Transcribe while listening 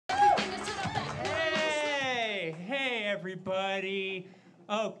everybody.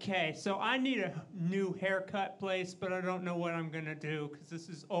 Okay, so I need a new haircut place, but I don't know what I'm gonna do because this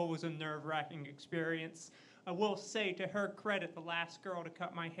is always a nerve-wracking experience. I will say, to her credit, the last girl to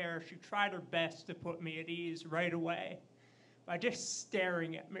cut my hair, she tried her best to put me at ease right away by just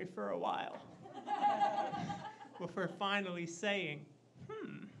staring at me for a while before finally saying,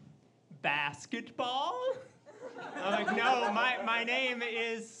 basketball? I'm like, no, my name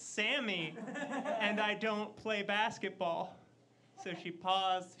is Sammie, and I don't play basketball. So she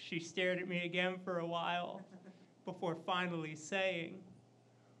paused, she stared at me again for a while before finally saying,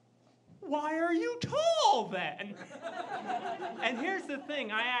 why are you tall then? And here's the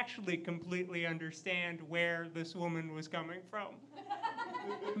thing, I actually completely understand where this woman was coming from.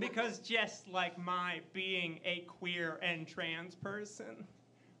 Because just like my being a queer and trans person,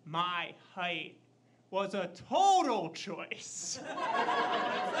 my height was a total choice.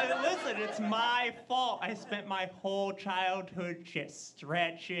 Listen, it's my fault. I spent my whole childhood just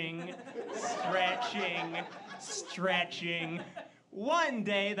stretching. One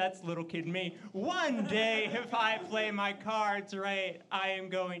day, that's little kid me, one day, if I play my cards right, I am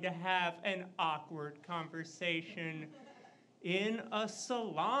going to have an awkward conversation in a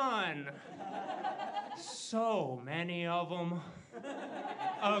salon. So many of them.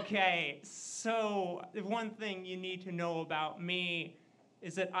 Okay, so the one thing you need to know about me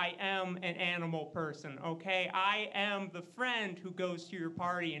is that I am an animal person, okay? I am the friend who goes to your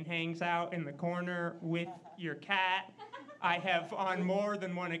party and hangs out in the corner with your cat. I have on more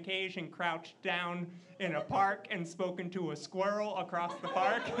than one occasion crouched down in a park and spoken to a squirrel across the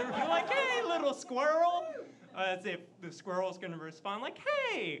park. Like, hey, little squirrel. As if the squirrel's gonna respond like,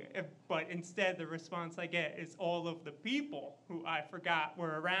 hey, but instead the response I get is all of the people who I forgot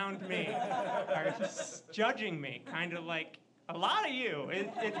were around me are just judging me, kind of like a lot of you.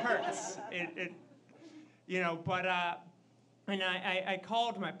 It hurts. But I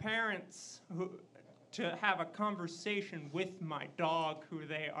called my parents to have a conversation with my dog who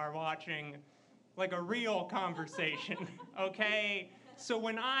they are watching, like a real conversation, okay? So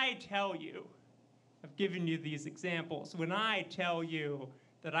when I tell you, I've given you these examples. When I tell you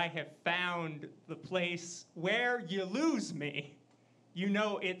that I have found the place where you lose me, you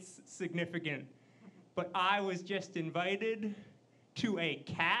know it's significant. But I was just invited to a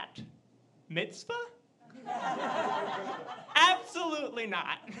cat mitzvah? Absolutely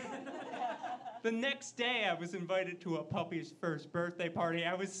not. The next day, I was invited to a puppy's first birthday party.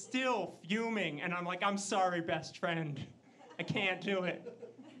 I was still fuming, and I'm like, I'm sorry, best friend. I can't do it.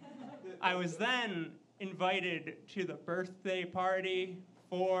 I was then invited to the birthday party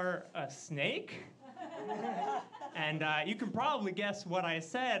for a snake. And you can probably guess what I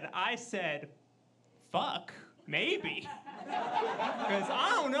said. I said, fuck, maybe. Because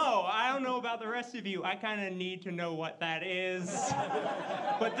I don't know about the rest of you. I kind of need to know what that is.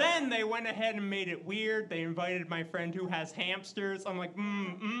 But then they went ahead and made it weird. They invited my friend who has hamsters. I'm like, we're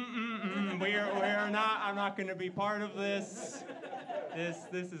not, I'm not gonna be part of this.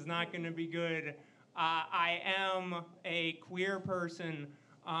 This is not gonna be good. I am a queer person,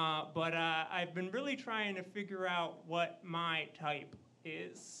 but I've been really trying to figure out what my type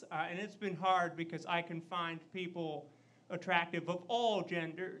is. And it's been hard because I can find people attractive of all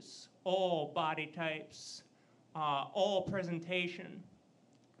genders, all body types, all presentation.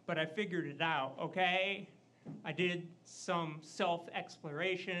 But I figured it out, okay? I did some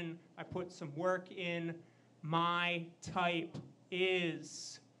self-exploration. I put some work in. My type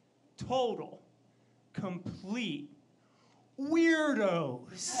is total, complete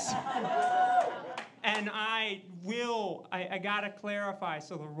weirdos. And I gotta clarify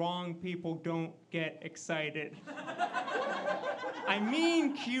so the wrong people don't get excited. I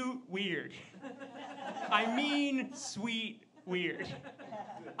mean cute weird. I mean sweet weird.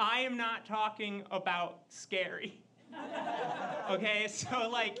 I am not talking about scary. Okay, so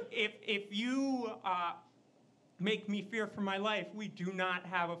like if you make me fear for my life, we do not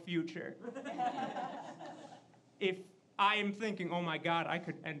have a future. If I am thinking, oh my God, I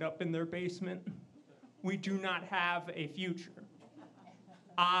could end up in their basement, we do not have a future.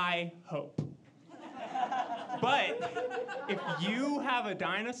 I hope. But if you have a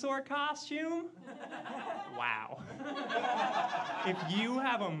dinosaur costume, wow. If you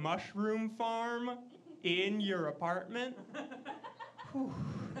have a mushroom farm in your apartment, whew,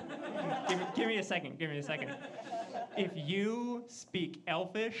 give me a second. If you speak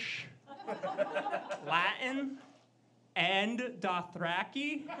Elfish, Latin, and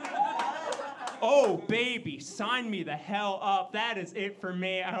Dothraki, oh baby, sign me the hell up. That is it for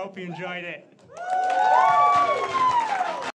me. I hope you enjoyed it.